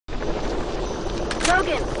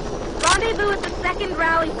Logan, rendezvous at the second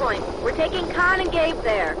rally point. We're taking Khan and Gabe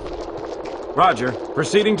there. Roger.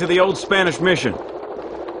 Proceeding to the old Spanish mission.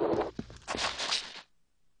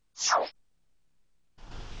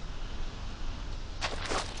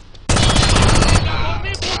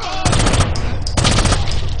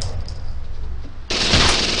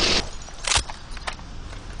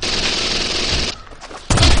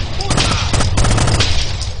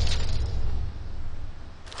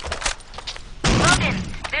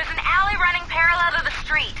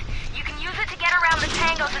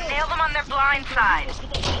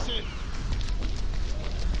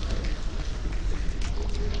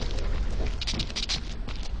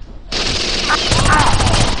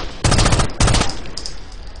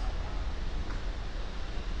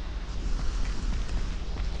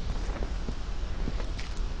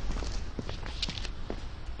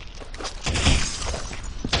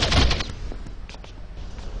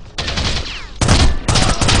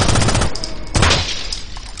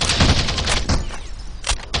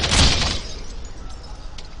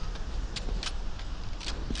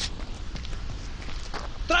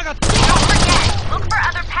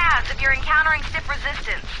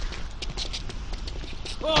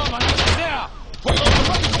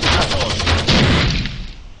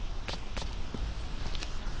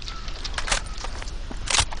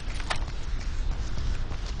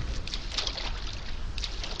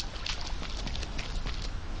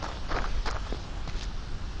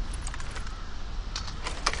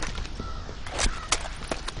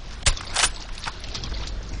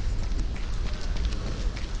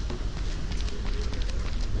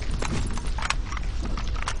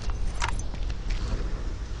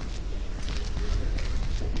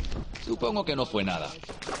 Supongo que no fue nada.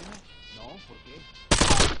 No, ¿por qué?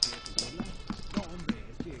 No, hombre,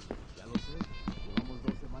 es que, ya lo sé, llevamos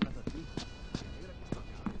 2 semanas así. Me alegra que esto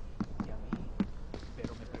acabe. Y a mí.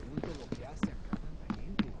 Pero me pregunto lo que hace acá tanta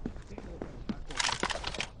gente. Deja de preguntar cosas.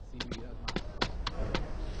 Sin mirar más.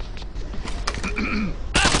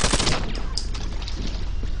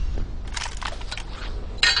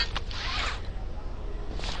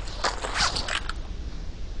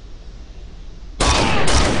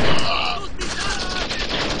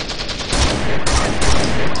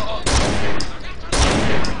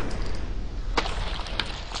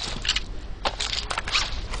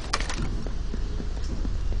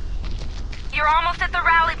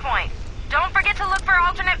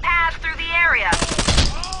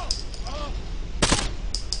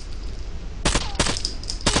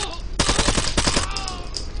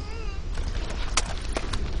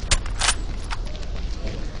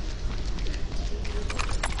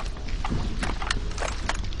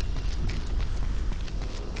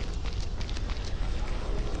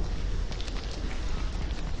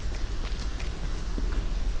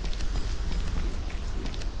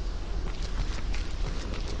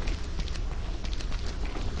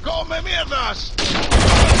 ¡Come mierdas!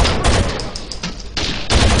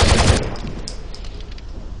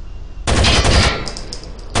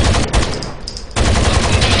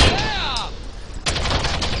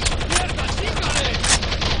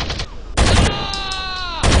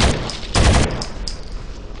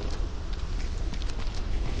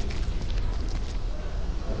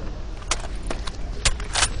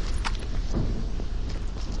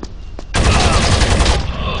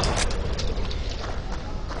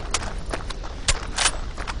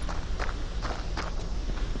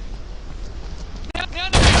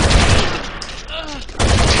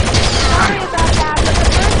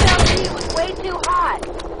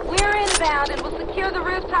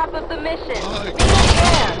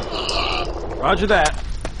 Roger that.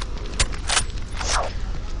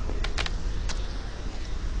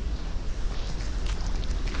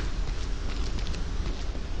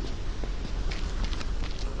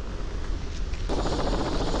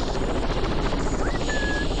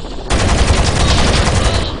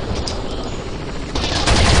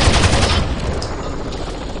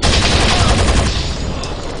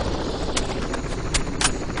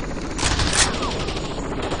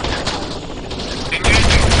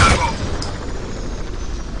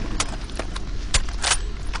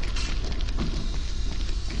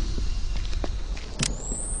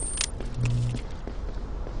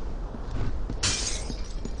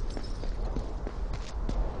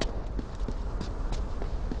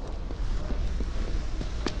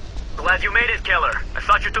 Glad you made it, Keller. I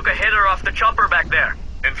thought you took a hitter off the chopper back there.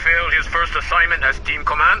 And failed his first assignment as team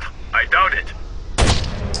command? I doubt it.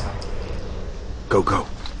 Go, go.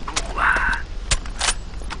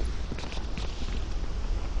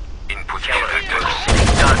 Input Keller, there's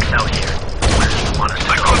sitting ducks out here. Where do you want us to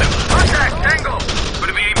go? I got him. Contact, Tango!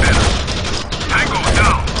 Could be better. Tango,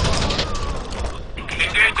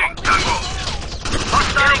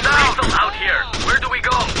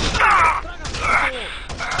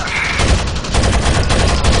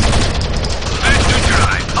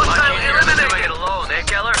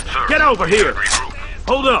 over here!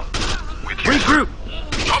 Hold up! Regroup!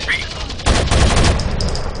 Copy!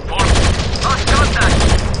 Lost contact!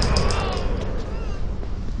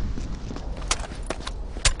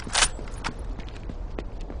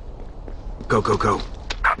 Go, go, go.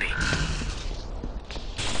 Copy.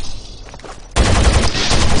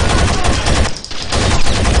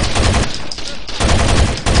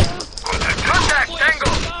 Contact!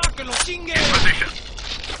 Tango! In position.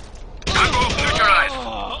 Tango neutralized.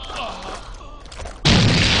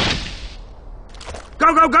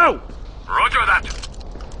 Go, go, go! Roger that.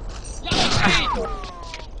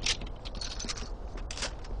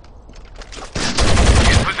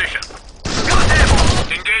 In position.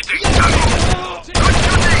 Engaging. Tango. Good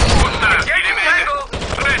shooting. Hostile. Eliminated.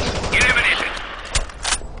 Threat eliminated.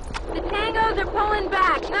 The tangos are pulling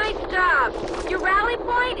back. Nice job. Your rally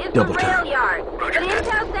point is Double the tap. rail yard. But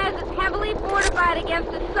intel says it's heavily fortified against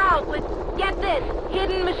assault with, get this,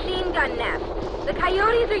 hidden machine gun nests. The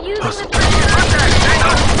coyotes are using the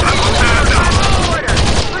order.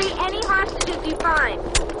 Free any hostages you find.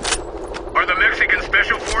 Are the Mexican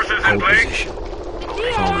Special Forces in Hold play? position. The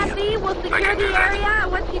DAFE will secure the area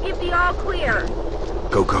once you give the all clear.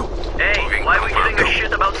 Go, go. Hey, why are we giving a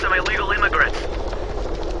shit about some illegal immigrants?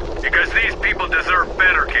 Because these people deserve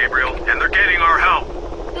better, Gabriel, and they're getting our help.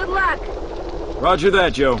 Good luck. Roger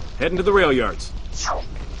that, Joe. Heading to the rail yards.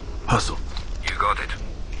 Hustle. You got it.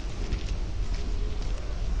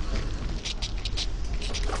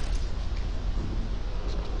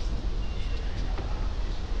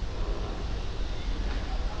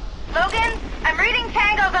 Logan, I'm reading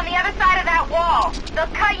tangos on the other side of that wall. They'll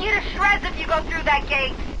cut you to shreds if you go through that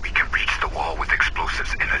gate. We can breach the wall with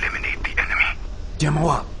explosives and eliminate the enemy. Demo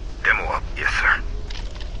up. Demo up, yes, sir.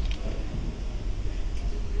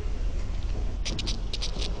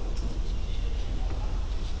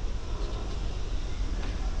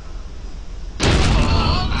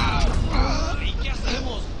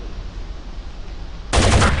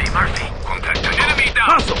 Murphy, contact enemy down.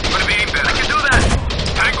 Hustle. Gonna be aimed at. I can do that.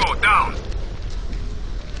 Tango down.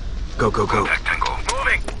 Go, go, go. Contact Tango.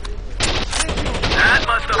 Moving. That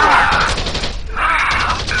must have worked.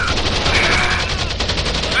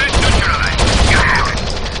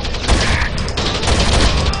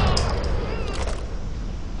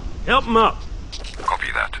 Help him up.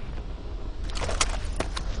 Copy that.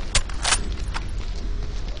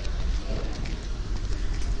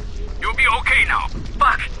 You'll be okay now.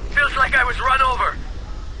 Fuck! Feels like I was run over.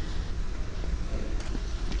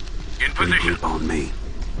 In position. Regroup on me.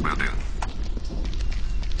 Will do.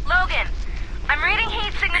 Logan, I'm reading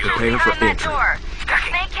heat signatures Prepare for behind that entry. door.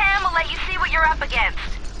 Stacking. Snake cam will let you see what you're up against.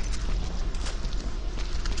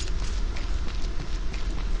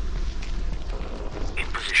 In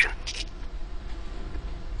position.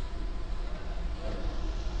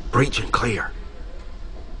 Breach and clear.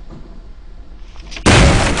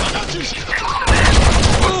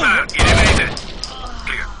 Eliminated.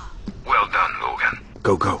 Clear. Well done, Logan.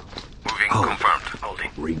 Go, go. Moving Hold. confirmed. Holding.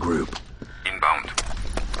 Regroup. Inbound.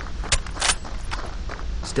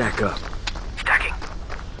 Stack up. Stacking.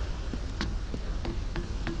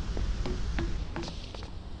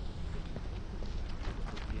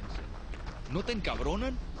 ¿No te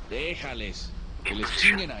encabronan? Déjales. Que les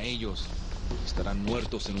chinguen a ellos. Estarán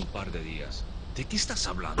muertos en un par de días. ¿De qué estás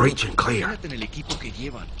hablando? Breach and clear. Quédate en el equipo que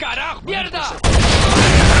llevan. ¡Carajo! ¡Mierda! Hostile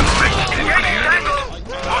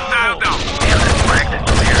down.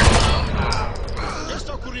 ¿Qué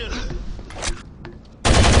está ocurriendo?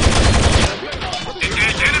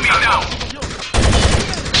 Engage enemy down.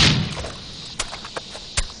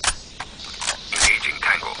 Engaging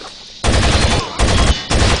Tango.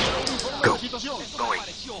 Go. Going.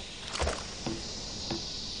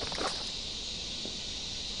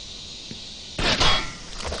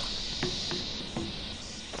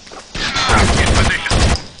 In position.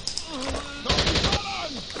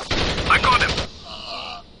 I got him.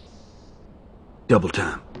 Double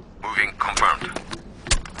time. Moving confirmed.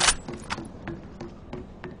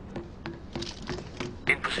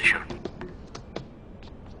 In position.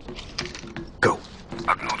 Go.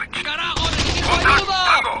 Acknowledged. ¡Carajo! ¡Necesito Contact ayuda!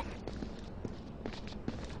 Tango.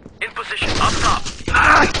 In position. Up top.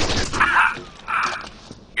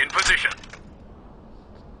 In position.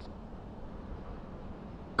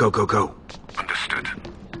 Go, go, go. Understood.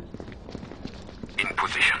 In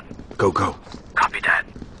position. Go, go.